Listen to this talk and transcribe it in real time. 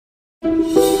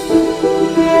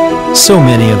So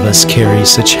many of us carry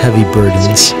such heavy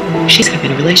burdens. She's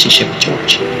having a relationship with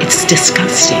George. It's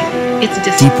disgusting.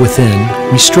 Deep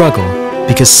within, we struggle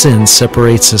because sin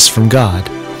separates us from God.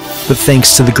 But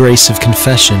thanks to the grace of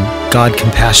confession, God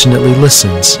compassionately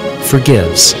listens,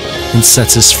 forgives, and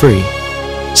sets us free.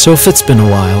 So if it's been a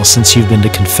while since you've been to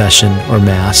confession or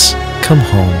Mass, come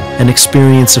home and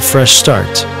experience a fresh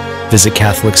start. Visit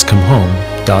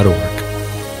CatholicsComeHome.org.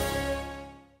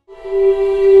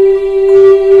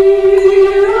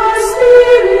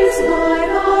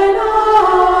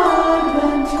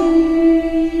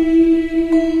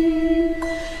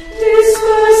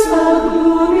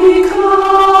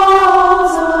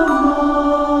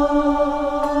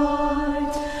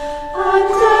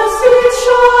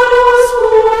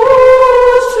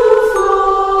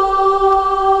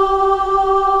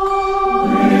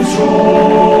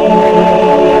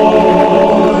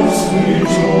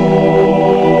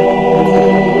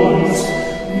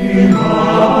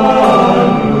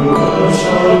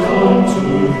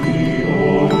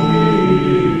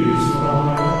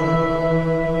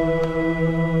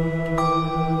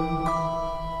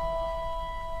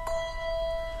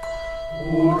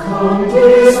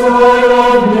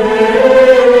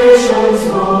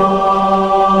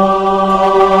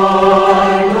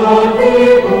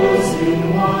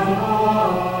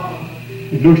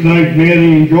 It looks like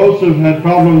Mary and Joseph had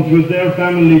problems with their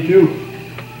family too.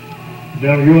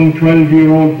 Their young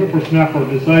 12-year-old whippersnapper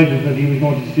decided that he was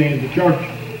going to stay in the church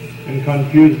and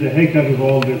confuse the heck out of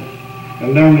all the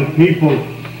learned people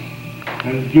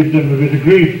and give them a bit of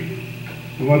grief.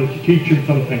 He wanted to teach them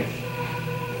something.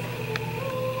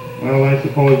 Well, I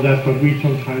suppose that's what we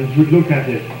sometimes would look at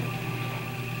it,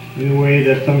 in a way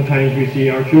that sometimes we see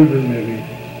our children maybe.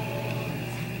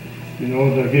 You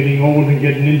know, they're getting old and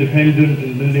getting independent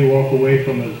and then they walk away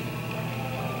from us.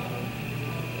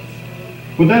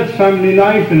 But that's family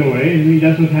life in a way. I mean,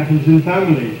 that's what happens in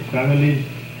families. Families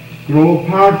grow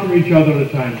apart from each other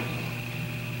at times.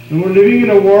 And we're living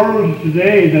in a world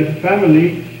today that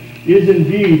family is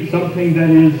indeed something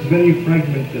that is very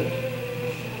fragmented.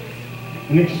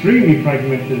 And extremely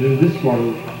fragmented in this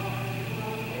world.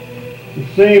 The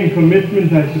same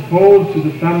commitment, I suppose, to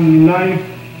the family life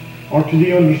or to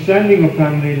the understanding of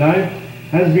family life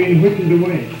has been whittled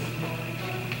away.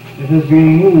 It has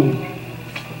been moved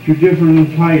to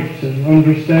different types and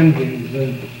understandings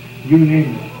and you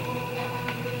name it.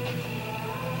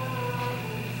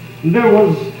 And there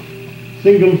was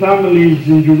single families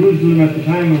in Jerusalem at the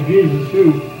time of Jesus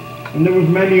too. And there was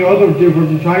many other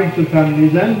different types of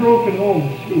families and broken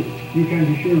homes too. You can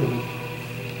be sure of it.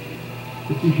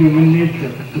 It's a human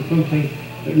nature. It's something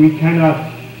that we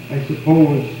cannot, I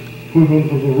suppose, put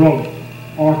under the rug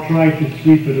or try to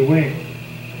sweep it away.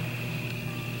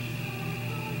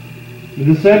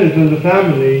 The Senate and the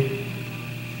family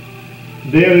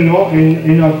there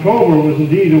in October was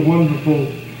indeed a wonderful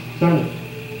Senate.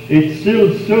 It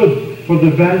still stood for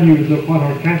the values of what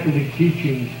our Catholic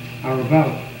teachings are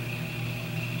about.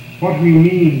 What we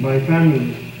mean by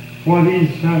family. What is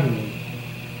family?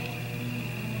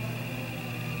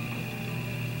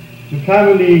 The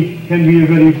family can be a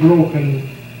very broken,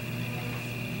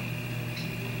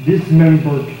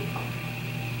 dismembered,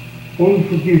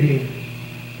 unforgiving,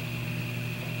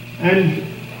 and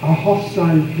a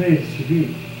hostile place to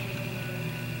be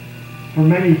for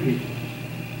many people.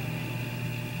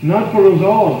 Not for us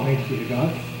all, thanks be to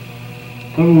God.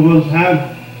 Some of us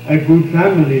have a good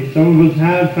family. Some of us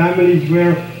have families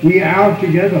where we are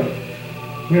together,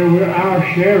 where we are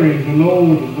sharing the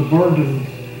load and the burdens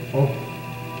of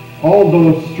all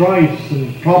those strifes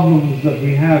and problems that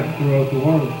we have throughout the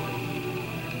world.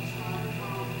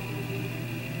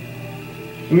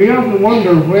 And we often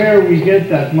wonder where we get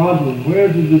that model. Where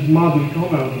did this model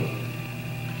come out of?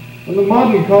 Well, the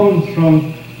model comes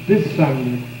from this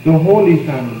family, the Holy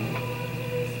Family.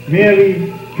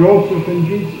 Mary, Joseph, and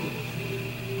Jesus.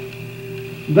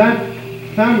 That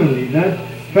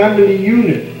family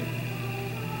unit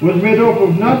was made up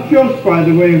of not just by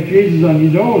the way of Jesus on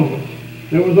his own.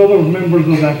 There was other members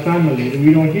of that family that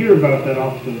we don't hear about that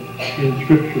often in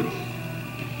Scriptures.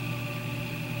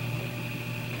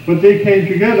 But they came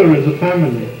together as a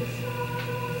family.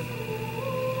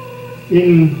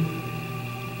 In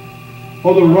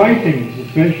other writings,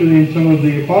 especially in some of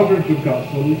the apocryphal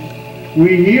Gospels,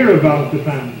 we hear about the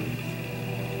family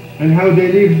and how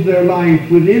they lived their life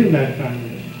within that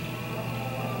family.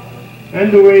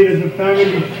 And the way that the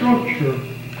family structure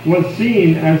was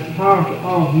seen as part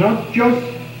of not just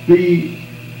the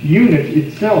unit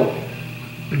itself,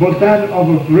 but that of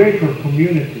a greater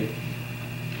community.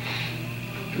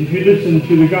 If you listen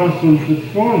to the Gospels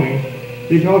this morning,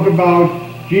 They talk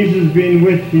about Jesus being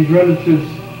with his relatives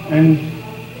and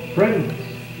friends.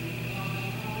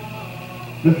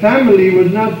 The family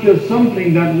was not just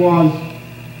something that was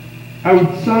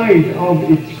outside of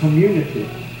its community.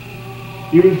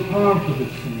 It was part of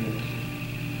its community.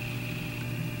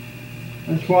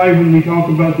 That's why when we talk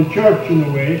about the church in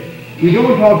a way, we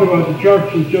don't talk about the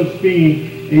church as just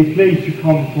being a place to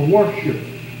come for worship.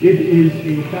 It is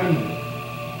a family.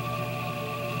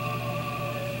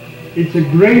 It's a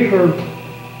greater,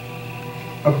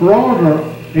 a broader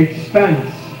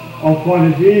expanse of what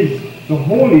it is the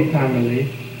Holy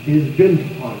Family is built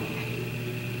upon.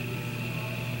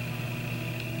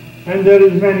 And there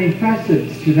is many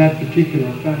facets to that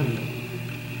particular family.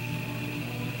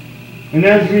 And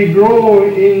as we grow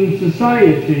in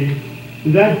society,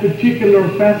 that particular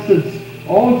facets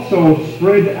also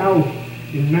spread out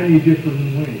in many different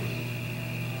ways.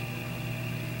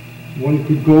 One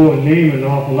could go and name an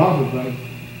awful lot of them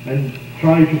and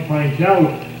try to point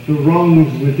out the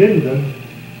wrongs within them,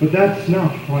 but that's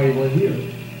not why we're here.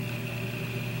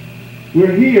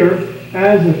 We're here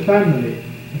as a family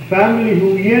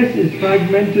who, yes, is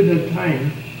fragmented at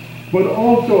times, but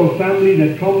also a family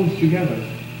that comes together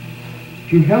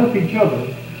to help each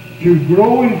other, to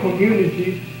grow in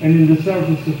community and in the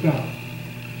service of God.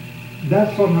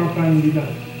 That's what our family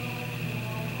does.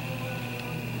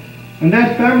 And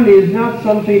that family is not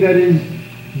something that is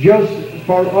just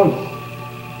for us.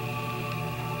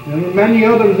 There are many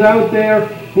others out there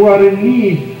who are in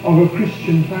need of a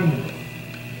Christian family,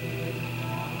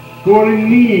 who are in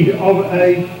need of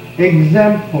an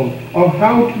example of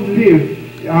how to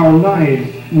live our lives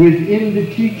within the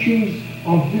teachings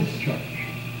of this church.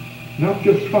 Not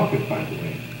just Prophet, by the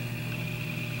way.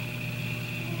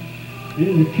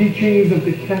 In the teachings of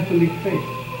the Catholic faith.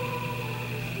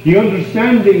 The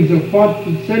understandings of what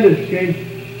the Senate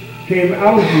came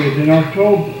out with in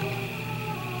October.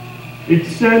 It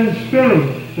stands firm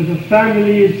that the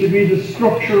family is to be the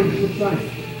structure of society.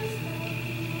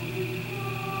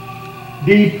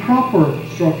 The proper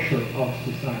structure of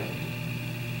society.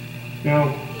 Now,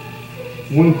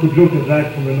 one could look at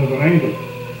that from another angle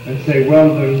and say,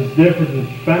 well, there is different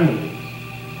families.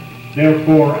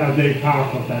 Therefore, are they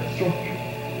part of that structure?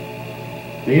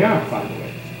 They are, by the way.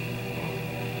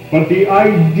 But the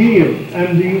ideal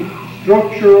and the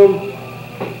structural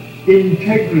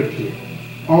integrity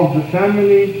of the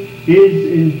family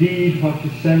is indeed what the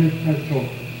Senate has told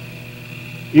us.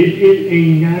 It is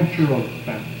a natural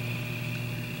family.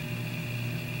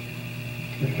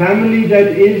 A family that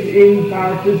is in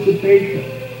participation.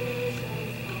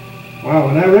 Wow,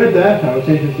 when I read that, I was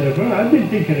saying to myself, well, I've been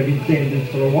thinking, I've been saying this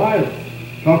for a while,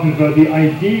 talking about the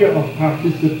idea of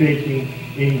participating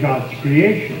in God's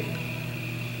creation.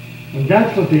 And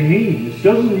that's what they mean. This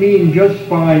doesn't mean just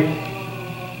by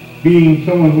being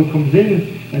someone who comes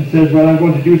in and says, well, I'm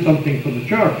going to do something for the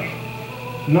church.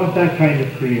 Not that kind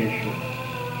of creation.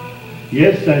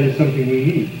 Yes, that is something we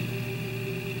need.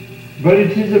 But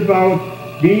it is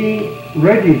about being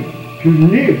ready to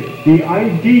live the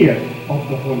idea of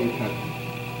the Holy Family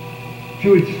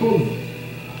to its fullness.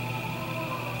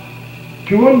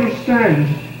 To understand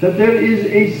that there is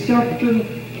a certain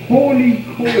holy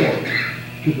core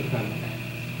to the family.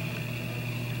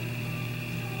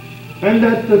 And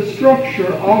that the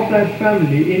structure of that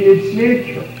family in its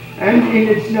nature and in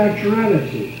its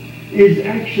naturality is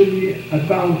actually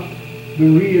about the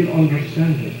real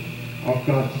understanding of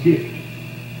God's gift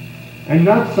and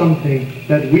not something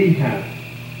that we have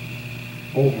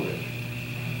over it.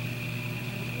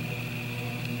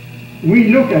 We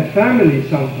look at family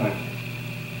sometimes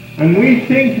and we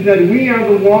think that we are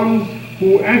the ones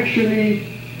who actually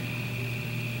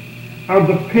are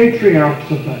the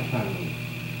patriarchs of that family.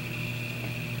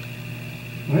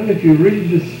 Well, if you read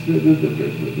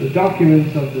the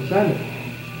documents of the Senate,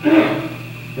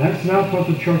 that's not what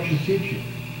the church is teaching.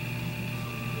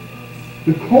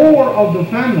 The core of the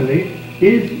family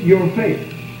is your faith.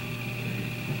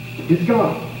 It's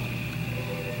God.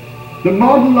 The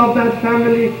model of that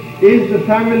family is the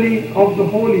family of the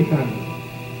Holy Family,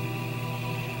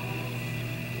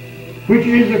 which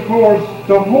is, of course,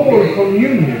 the whole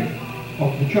communion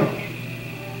of the church.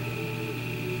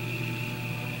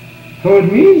 So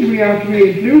it means we are to be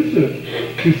inclusive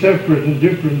to separate and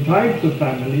different types of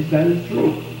families, that is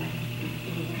true.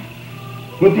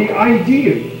 But the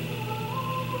ideal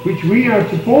which we are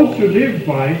supposed to live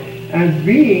by as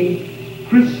being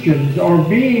Christians or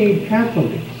being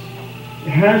Catholics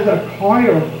has a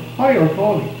higher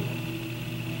calling,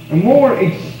 a more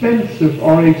expensive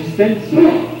or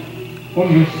extensive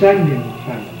understanding of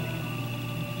family.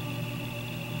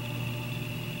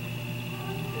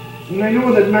 And I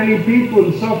know that many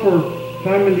people suffer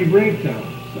family breakdowns.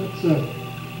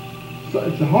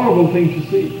 It's a horrible thing to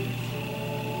see.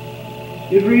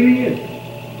 It really is.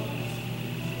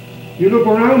 You look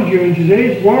around you in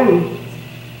today's world,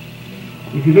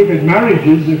 if you look at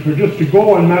marriages, if we're just to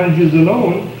go on marriages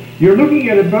alone, you're looking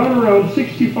at about around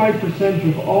 65%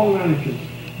 of all marriages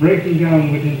breaking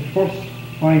down within the first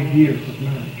 5 years of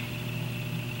marriage.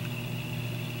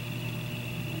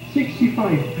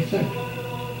 65%.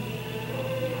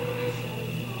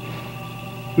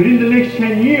 Within the next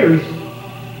 10 years,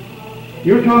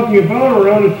 you're talking about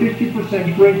around a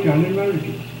 50% breakdown in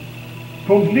marriages.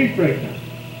 Complete breakdown.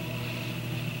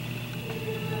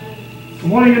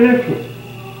 And what are you left with?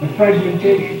 A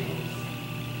fragmentation.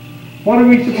 What are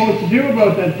we supposed to do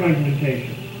about that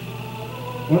fragmentation?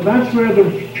 Well, that's where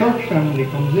the church family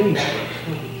comes in.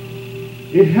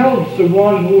 It helps the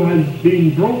one who has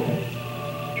been broken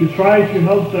to try to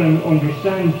help them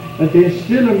understand that they're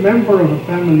still a member of a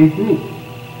family group.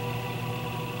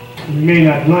 We may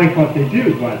not like what they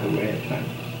do, by the way, at times.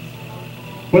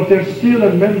 But they're still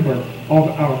a member of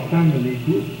our family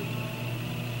group.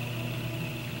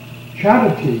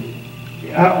 Charity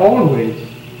always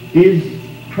is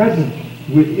present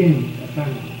within a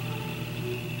family.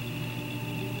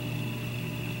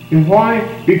 And why?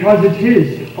 Because it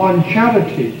is on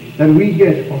charity that we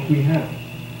get what we have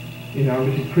in our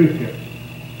little crib here.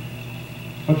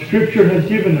 What Scripture has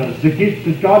given us, the gift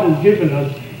that God has given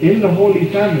us in the Holy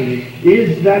Family,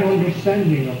 is that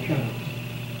understanding of charity.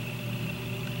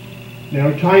 There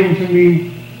are times when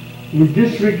we would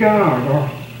disregard or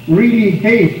really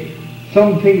hate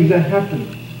some things that happen.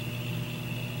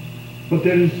 But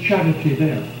there is charity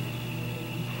there.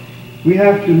 We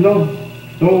have to love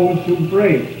those who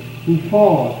break, who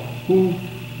fall, who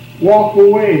walk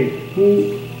away,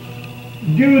 who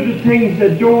do the things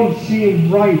that don't seem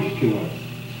right to us.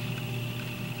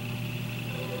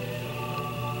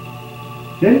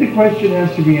 Then the question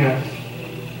has to be asked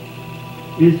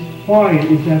is, why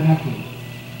is that happening?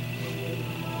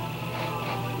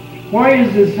 Why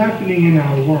is this happening in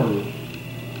our world?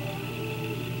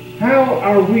 How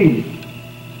are we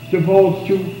supposed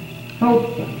to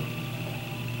help them?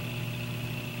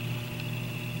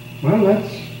 Well,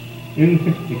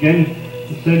 again,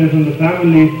 the Senate and the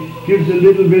Family gives a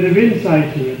little bit of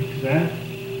insight to it, that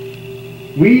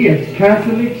we as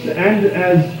Catholics and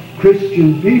as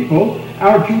Christian people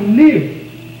are to live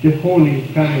the Holy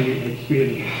Family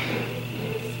experience.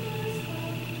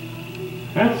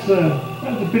 That's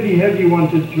a pretty heavy one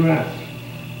to ask.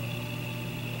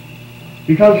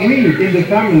 Because we in the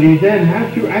family then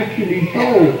have to actually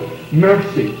show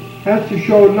mercy, have to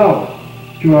show love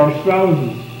to our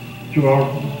spouses, to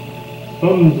our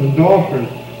sons and daughters,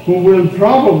 who will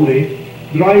probably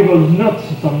drive us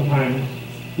nuts sometimes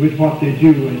with what they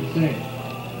do and say.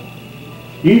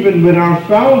 Even with our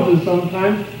spouses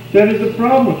sometimes there is a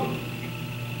problem.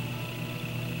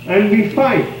 And we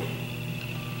fight.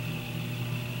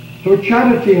 So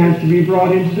charity has to be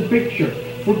brought into the picture.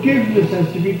 Forgiveness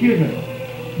has to be given.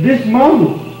 This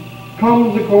model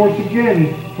comes, of course,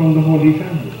 again from the Holy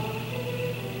Family.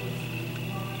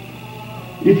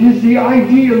 It is the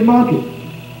ideal model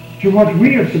to what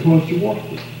we are supposed to walk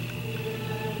with.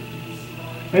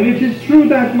 And it is through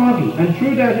that model and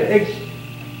through that,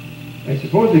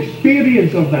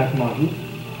 experience of that model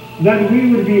that we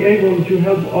will be able to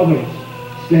help others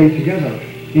stay together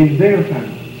in their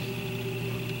families.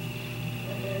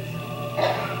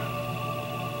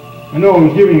 I know I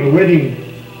was giving a wedding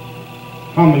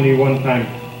homily one time,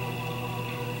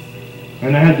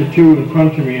 and I had the two in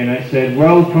front of me, and I said,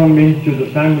 welcome into the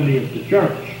family of the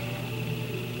church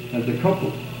as a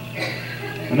couple.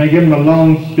 And I gave them a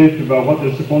long speech about what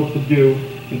they're supposed to do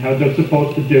and how they're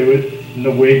supposed to do it and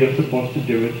the way they're supposed to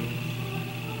do it.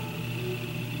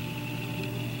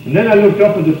 And then I looked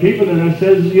up at the people and I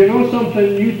said, you know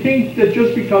something, you think that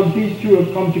just because these two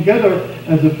have come together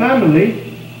as a family,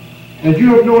 that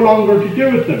you have no longer to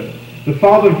do with them. The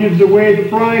father gives away the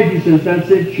bride. He says, that's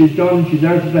it, she's done, she's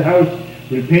out of the house.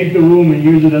 We'll paint the room and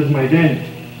use it as my den.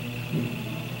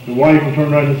 The wife will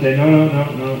turn around and say, no,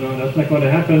 that's not going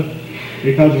to happen,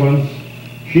 because once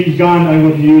she's gone, I'm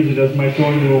going to use it as my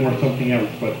sewing room or something else,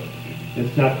 but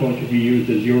it's not going to be used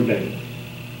as your den.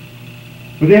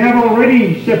 But they have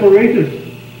already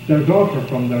separated their daughter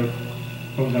from their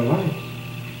lives.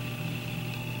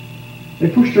 They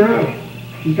pushed her out.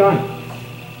 She's gone.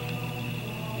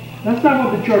 That's not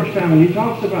what the church family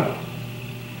talks about.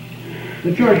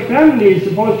 The church family is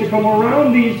supposed to come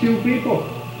around these two people.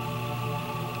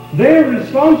 Their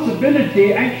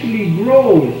responsibility actually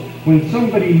grows when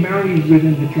somebody marries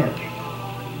within the church.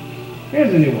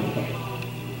 Here's a new one for you.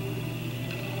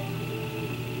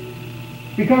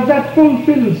 because that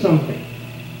fulfills something.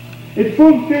 It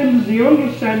fulfills the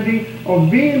understanding of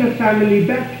being a family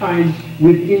baptized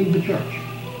within the church.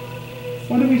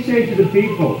 What do we say to the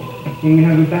people when we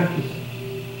have a baptism?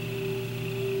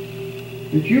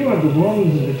 That you are the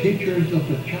ones and the teachers of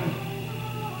the child.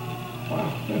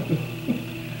 Wow.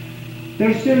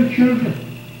 They're still children.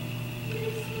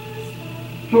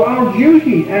 So our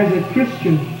duty as a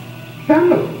Christian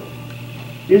family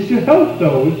is to help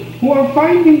those who are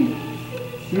finding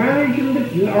marriage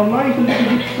or life a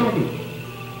little bit struggling.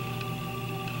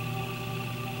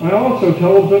 I also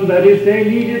told them that if they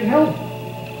needed help,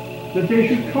 that they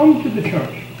should come to the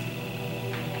church.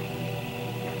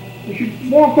 They should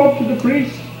walk up to the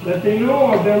priest that they know,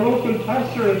 or their local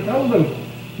pastor, and tell them,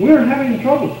 we're having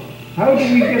trouble. How do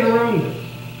we get around this?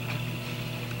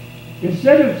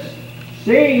 Instead of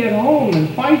staying at home and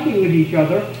fighting with each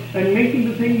other and making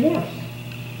the thing worse.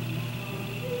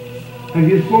 Have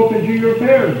you spoken to your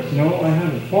parents? No, I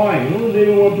haven't. Why? No, they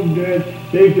don't want to,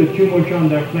 they've got too much on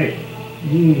their plate.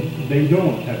 They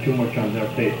don't have too much on their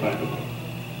plate, by the way.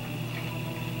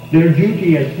 Their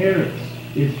duty as parents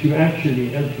is to actually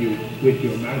help you with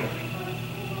your marriage.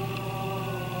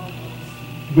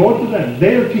 Go to them.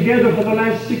 They're together for the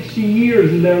last 60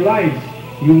 years in their lives.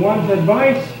 You want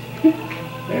advice?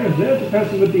 There's the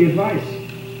person with the advice.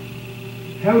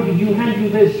 How did you handle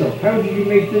this, or how did you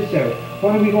make this out?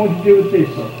 What are we going to do with this,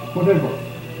 or whatever?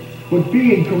 But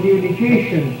be in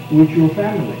communication with your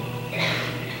family.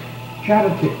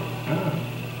 Charity.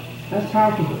 That's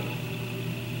part of it.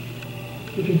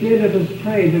 But today let us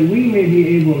pray that we may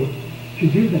be able to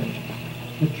do that.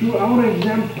 That through our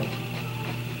example,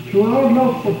 through our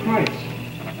love for Christ,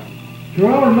 through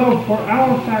our love for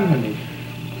our family,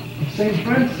 of St.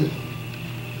 Francis,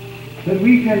 that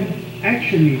we can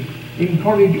actually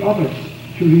encourage others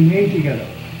to remain together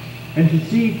and to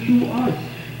see through us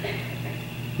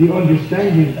the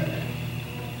understanding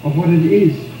of what it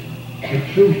is a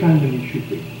true family should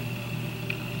be.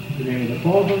 In the name of the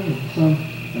Father, and the Son,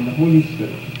 and the Holy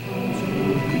Spirit.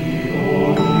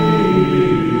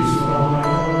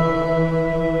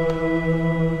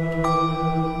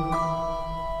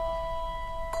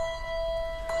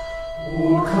 O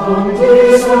come,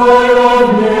 desire of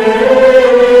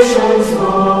nations,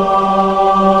 thine,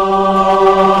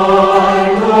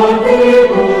 the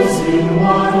peoples in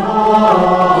one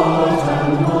heart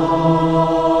and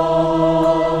mind.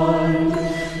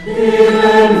 In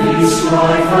envy,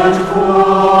 strife, and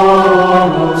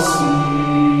quarrel cease.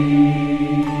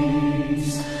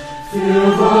 Fill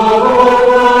the whole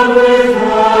world with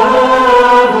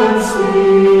heaven's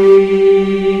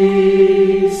peace.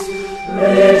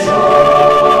 Rejoice,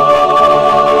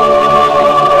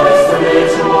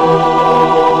 rejoice,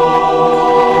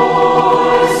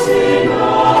 in a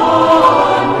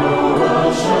new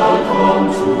world shall come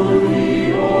to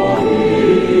thee, O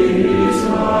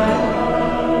Israel,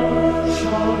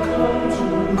 shall come to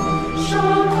thee,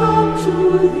 shall come to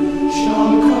thee,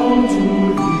 shall come to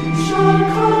thee, shall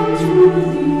come to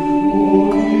thee,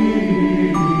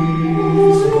 O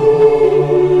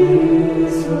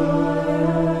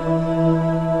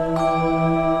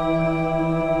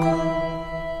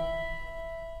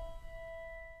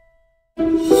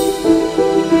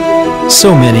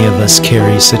So many of us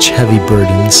carry such heavy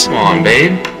burdens. Come on,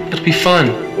 babe. It'll be fun.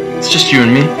 It's just you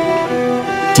and me.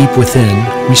 Deep within,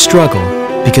 we struggle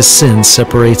because sin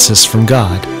separates us from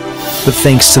God. But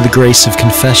thanks to the grace of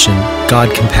confession,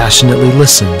 God compassionately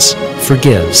listens,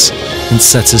 forgives, and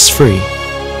sets us free.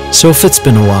 So if it's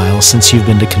been a while since you've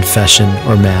been to confession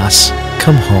or Mass,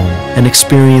 come home and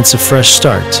experience a fresh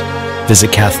start. Visit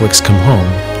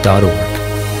CatholicsComeHome.org.